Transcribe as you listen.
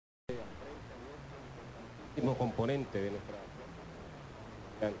último componente de nuestra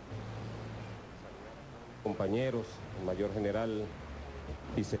compañeros, el mayor general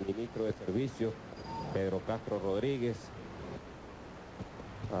viceministro de Servicios, Pedro Castro Rodríguez,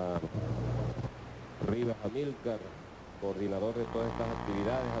 a Rivas Amílcar, coordinador de todas estas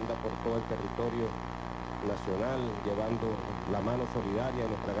actividades, anda por todo el territorio nacional llevando la mano solidaria a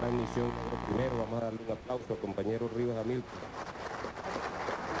nuestra gran misión. Primero vamos a darle un aplauso al compañero Rivas Amílcar.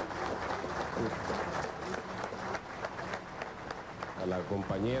 A la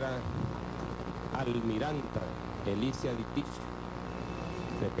compañera almiranta Elicia Diticio.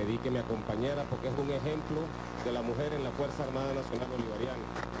 Le pedí que me acompañara porque es un ejemplo de la mujer en la Fuerza Armada Nacional Bolivariana.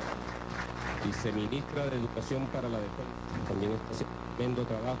 Viceministra de Educación para la Defensa. También está haciendo un tremendo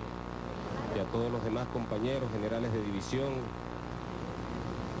trabajo. Y a todos los demás compañeros, generales de división,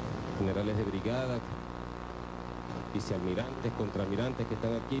 generales de brigada, vicealmirantes, contraalmirantes que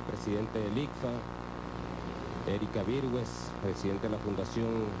están aquí, presidente del ICFA, Erika Virgües, presidente de la Fundación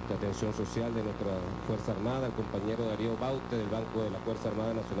de Atención Social de nuestra Fuerza Armada, el compañero Darío Baute del Banco de la Fuerza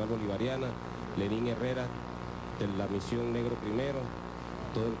Armada Nacional Bolivariana, Lenín Herrera de la Misión Negro Primero,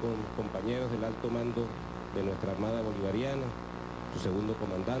 todos los compañeros del alto mando de nuestra Armada Bolivariana, su segundo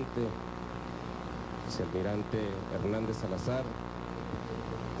comandante, vicealmirante Hernández Salazar,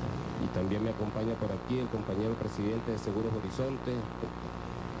 y también me acompaña por aquí el compañero presidente de Seguros Horizonte,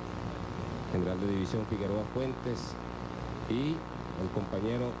 general de división Figueroa Fuentes, y el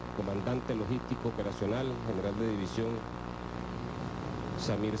compañero comandante logístico operacional, general de división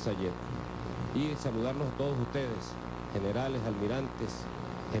Samir Sayed. Y saludarlos a todos ustedes, generales, almirantes,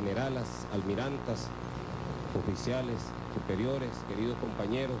 generalas, almirantas, oficiales, superiores, queridos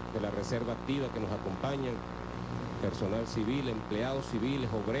compañeros de la Reserva Activa que nos acompañan, personal civil, empleados civiles,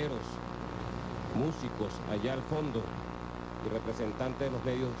 obreros, músicos allá al fondo y representantes de los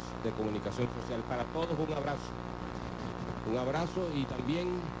medios de comunicación social. Para todos un abrazo y también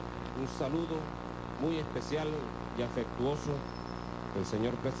un saludo muy especial y afectuoso del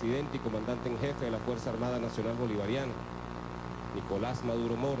señor presidente y comandante en jefe de la Fuerza Armada Nacional Bolivariana, Nicolás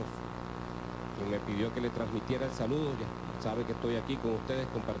Maduro Moros, quien me pidió que le transmitiera el saludo. Ya sabe que estoy aquí con ustedes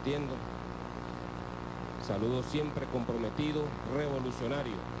compartiendo. Saludo siempre comprometido,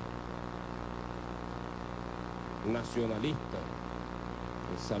 revolucionario, nacionalista,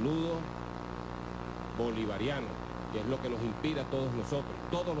 el saludo bolivariano, que es lo que nos inspira a todos nosotros,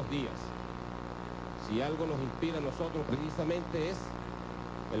 todos los días. Si algo nos inspira a nosotros precisamente es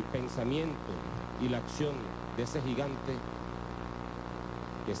el pensamiento y la acción de ese gigante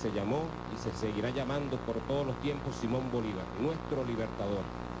que se llamó y se seguirá llamando por todos los tiempos Simón Bolívar, nuestro libertador,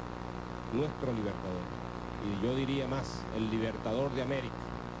 y yo diría más, el libertador de América.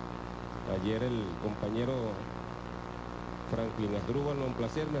 Ayer el compañero Franklin Asdrúbal, un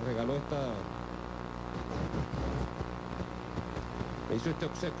placer, me regaló me hizo este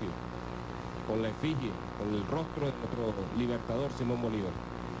obsequio con la efigie, con el rostro de nuestro libertador Simón Bolívar.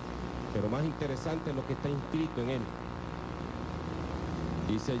 Pero más interesante es lo que está inscrito en él.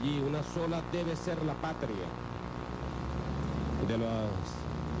 Dice allí: una sola debe ser la patria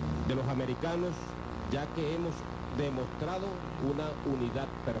de los americanos, ya que hemos demostrado una unidad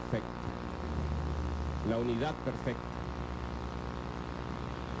perfecta. La unidad perfecta.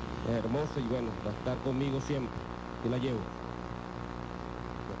 Es hermosa y bueno, va a estar conmigo siempre. Y la llevo.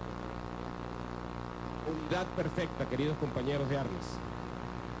 Unidad perfecta, queridos compañeros de armas.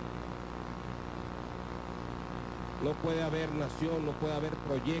 No puede haber nación, no puede haber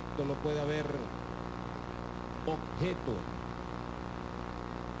proyecto, no puede haber objeto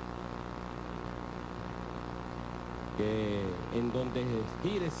en donde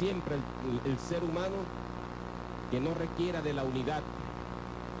gire siempre el ser humano que no requiera de la unidad.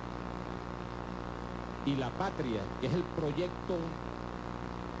 Y la patria, que es el proyecto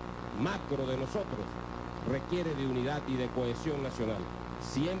macro de nosotros, requiere de unidad y de cohesión nacional,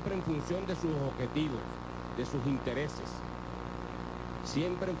 siempre en función de sus objetivos, de sus intereses,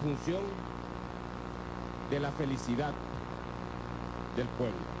 siempre en función de la felicidad del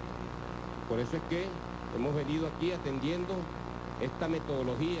pueblo. Por eso es que hemos venido aquí atendiendo esta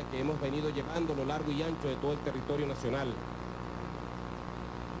metodología que hemos venido llevando a lo largo y ancho de todo el territorio nacional.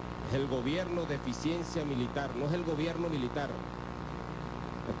 Es el gobierno de eficiencia militar, no es el gobierno militar.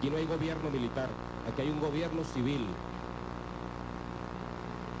 Aquí no hay gobierno militar, aquí hay un gobierno civil.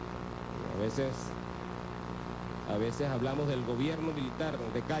 A veces hablamos del gobierno militar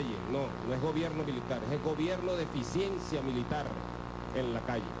de calle. No, no es gobierno militar, es el gobierno de eficiencia militar en la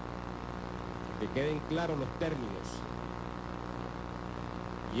calle. Que queden claros los términos.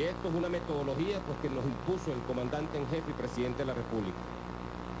 Y esto es una metodología pues, que nos impuso el comandante en jefe y presidente de la República.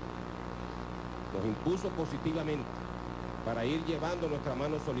 nos impuso positivamente para ir llevando nuestra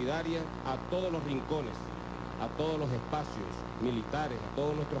mano solidaria a todos los rincones, a todos los espacios militares, a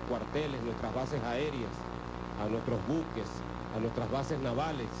todos nuestros cuarteles, nuestras bases aéreas, a nuestros buques, a nuestras bases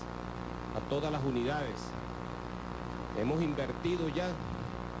navales, a todas las unidades. Hemos invertido ya,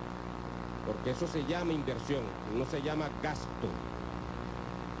 porque eso se llama inversión, no se llama gasto.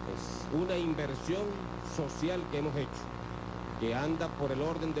 Es una inversión social que hemos hecho, que anda por el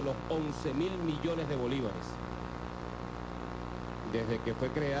orden de los 11.000 millones de bolívares. Desde que fue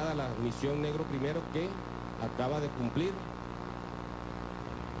creada la misión Negro Primero, que acaba de cumplir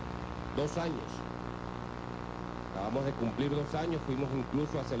 2 años. Acabamos de cumplir 2 años, fuimos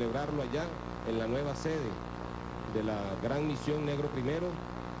incluso a celebrarlo allá en la nueva sede de la gran misión Negro Primero,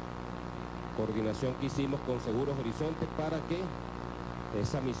 coordinación que hicimos con Seguros Horizonte para que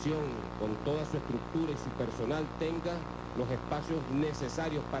esa misión, con toda su estructura y su personal, tenga los espacios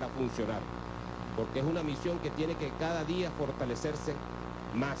necesarios para funcionar, porque es una misión que tiene que cada día fortalecerse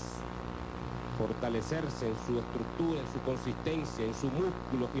más, fortalecerse en su estructura, en su consistencia, en su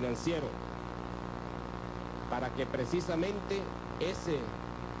músculo financiero, para que precisamente ese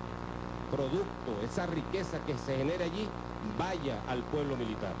producto, esa riqueza que se genera allí, vaya al pueblo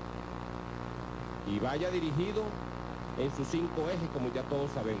militar y vaya dirigido en sus 5 ejes, como ya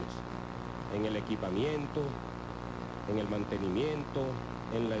todos sabemos: en el equipamiento, en el mantenimiento,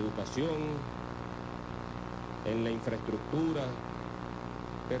 en la educación, en la infraestructura,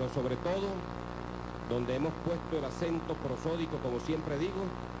 pero sobre todo, donde hemos puesto el acento prosódico, como siempre digo,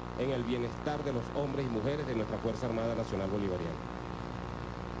 en el bienestar de los hombres y mujeres de nuestra Fuerza Armada Nacional Bolivariana.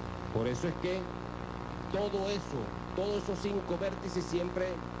 Por eso es que todo eso, todos esos 5 vértices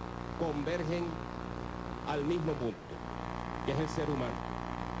siempre convergen al mismo punto, que es el ser humano.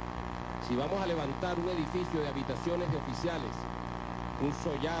 Si vamos a levantar un edificio de habitaciones de oficiales, un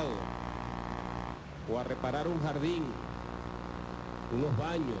sollado, o a reparar un jardín, unos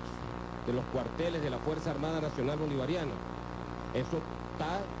baños de los cuarteles de la Fuerza Armada Nacional Bolivariana, eso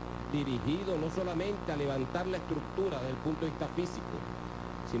está dirigido no solamente a levantar la estructura desde el punto de vista físico,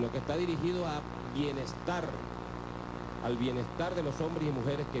 sino que está dirigido a bienestar, al bienestar de los hombres y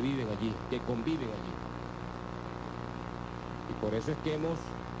mujeres que viven allí, que conviven allí. Y por eso es que hemos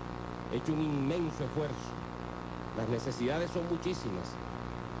hecho un inmenso esfuerzo. Las necesidades son muchísimas,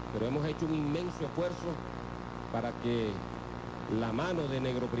 pero hemos hecho un inmenso esfuerzo para que la mano de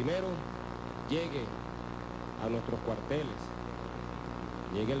Negro Primero llegue a nuestros cuarteles,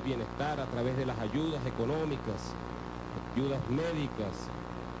 llegue el bienestar a través de las ayudas económicas, ayudas médicas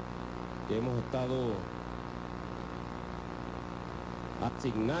que hemos estado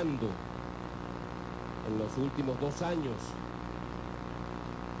asignando en los últimos 2 años.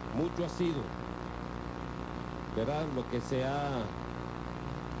 Mucho ha sido, ¿verdad?, lo que se ha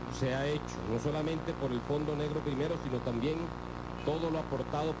hecho, no solamente por el Fondo Negro Primero, sino también todo lo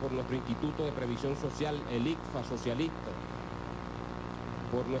aportado por nuestro Instituto de Previsión Social, el ICFA socialista,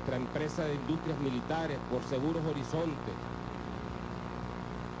 por nuestra empresa de industrias militares, por Seguros Horizonte,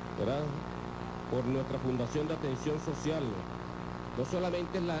 ¿verdad?, por nuestra Fundación de Atención Social. No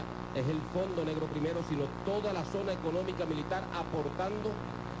solamente es el Fondo Negro Primero, sino toda la zona económica militar aportando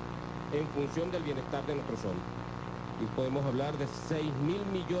en función del bienestar de nuestros hombres. Y podemos hablar de 6.000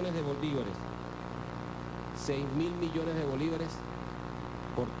 millones de bolívares, 6.000 millones de bolívares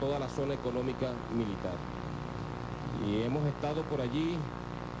por toda la zona económica militar. Y hemos estado por allí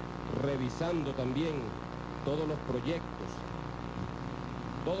revisando también todos los proyectos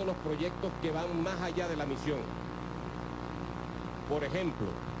que van más allá de la misión. Por ejemplo,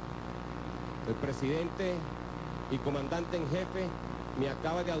 el presidente y comandante en jefe me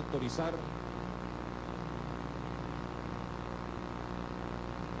acaba de autorizar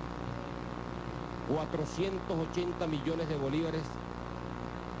 $480 millones de bolívares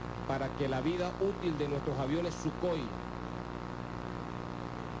para que la vida útil de nuestros aviones Sukhoi,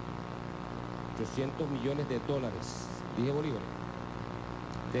 800 millones de dólares, dije bolívares,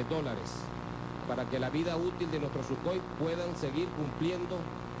 de dólares, para que la vida útil de nuestros Sukhoi puedan seguir cumpliendo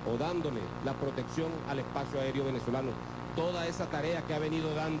o dándole la protección al espacio aéreo venezolano. Toda esa tarea que ha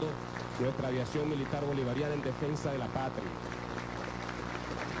venido dando nuestra aviación militar bolivariana en defensa de la patria.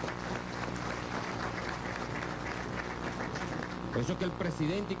 Por eso que el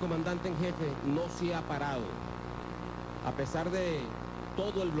presidente y comandante en jefe no se ha parado, a pesar de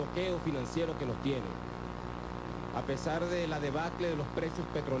todo el bloqueo financiero que nos tiene, a pesar de la debacle de los precios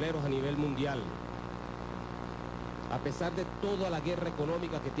petroleros a nivel mundial, a pesar de toda la guerra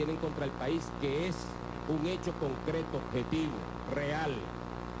económica que tienen contra el país, que es un hecho concreto, objetivo, real.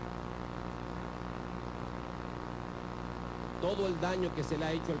 todo el daño que se le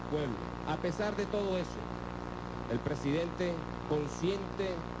ha hecho al pueblo. A pesar de todo eso, el presidente,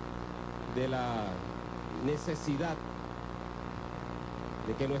 consciente de la necesidad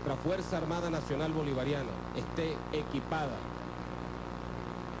de que nuestra Fuerza Armada Nacional Bolivariana esté equipada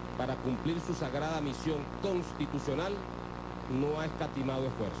para cumplir su sagrada misión constitucional, no ha escatimado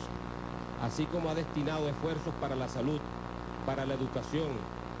esfuerzos. Así como ha destinado esfuerzos para la salud, para la educación,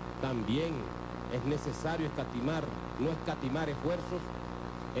 también es necesario no escatimar esfuerzos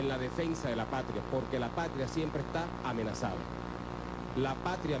en la defensa de la patria, porque la patria siempre está amenazada. La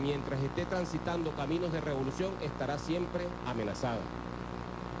patria, mientras esté transitando caminos de revolución, estará siempre amenazada.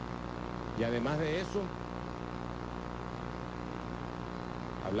 Y además de eso,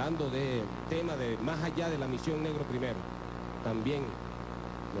 hablando del tema de más allá de la misión Negro Primero, también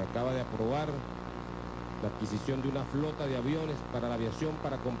me acaba de aprobar la adquisición de una flota de aviones para la aviación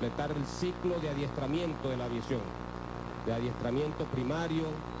para completar el ciclo de adiestramiento de la aviación, de adiestramiento primario,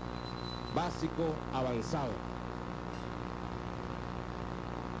 básico, avanzado.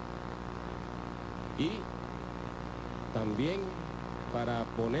 Y también para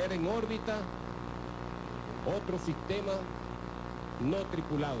poner en órbita otro sistema no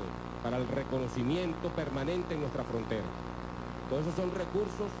tripulado para el reconocimiento permanente en nuestra frontera. Todos esos son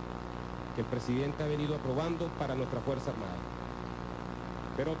recursos que el presidente ha venido aprobando para nuestra Fuerza Armada.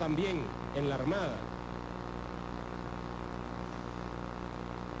 Pero también en la Armada,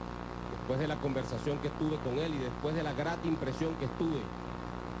 después de la conversación que tuve con él y después de la grata impresión que tuve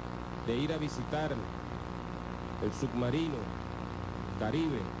de ir a visitar el submarino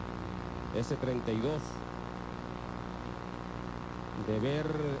Caribe S-32, de ver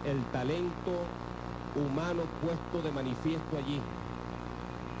el talento humano puesto de manifiesto allí,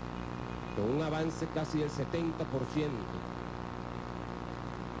 con un avance casi del 70%,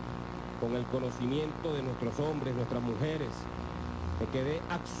 con el conocimiento de nuestros hombres, nuestras mujeres, me quedé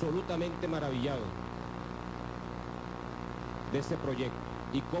absolutamente maravillado de ese proyecto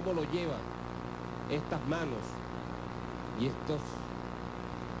y cómo lo lleva estas manos y estas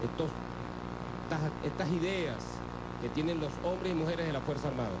ideas que tienen los hombres y mujeres de la Fuerza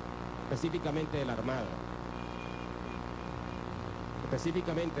Armada, específicamente de la Armada.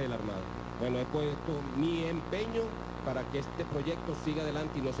 Bueno, he puesto mi empeño para que este proyecto siga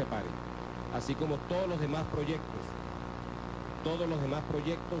adelante y no se pare, así como todos los demás proyectos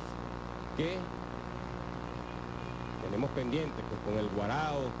que tenemos pendientes, pues, con el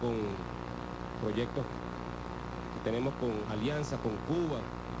Guarao, con proyectos que tenemos con alianza con Cuba.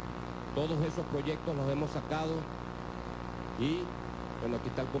 Todos esos proyectos los hemos sacado y, bueno, aquí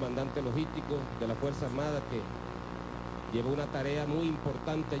está el comandante logístico de la Fuerza Armada que lleva una tarea muy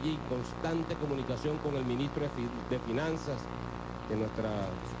importante allí, constante comunicación con el ministro de Finanzas de nuestra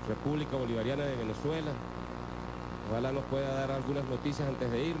República Bolivariana de Venezuela. Ojalá nos pueda dar algunas noticias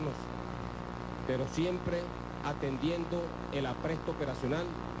antes de irnos, pero siempre atendiendo el apresto operacional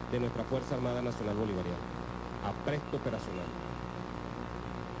de nuestra Fuerza Armada Nacional Bolivariana. Apresto operacional.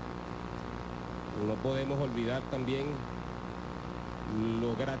 No podemos olvidar también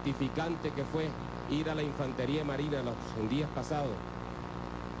lo gratificante que fue ir a la Infantería de Marina en días pasados,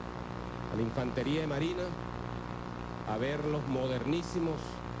 a la Infantería de Marina, a ver los modernísimos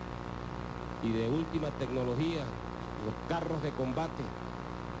y de última tecnología, los carros de combate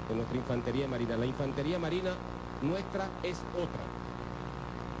de nuestra Infantería de Marina. La Infantería Marina nuestra es otra.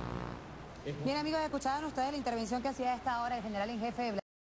 Bien, amigos, escuchaban ustedes la intervención que hacía a esta hora el general en jefe de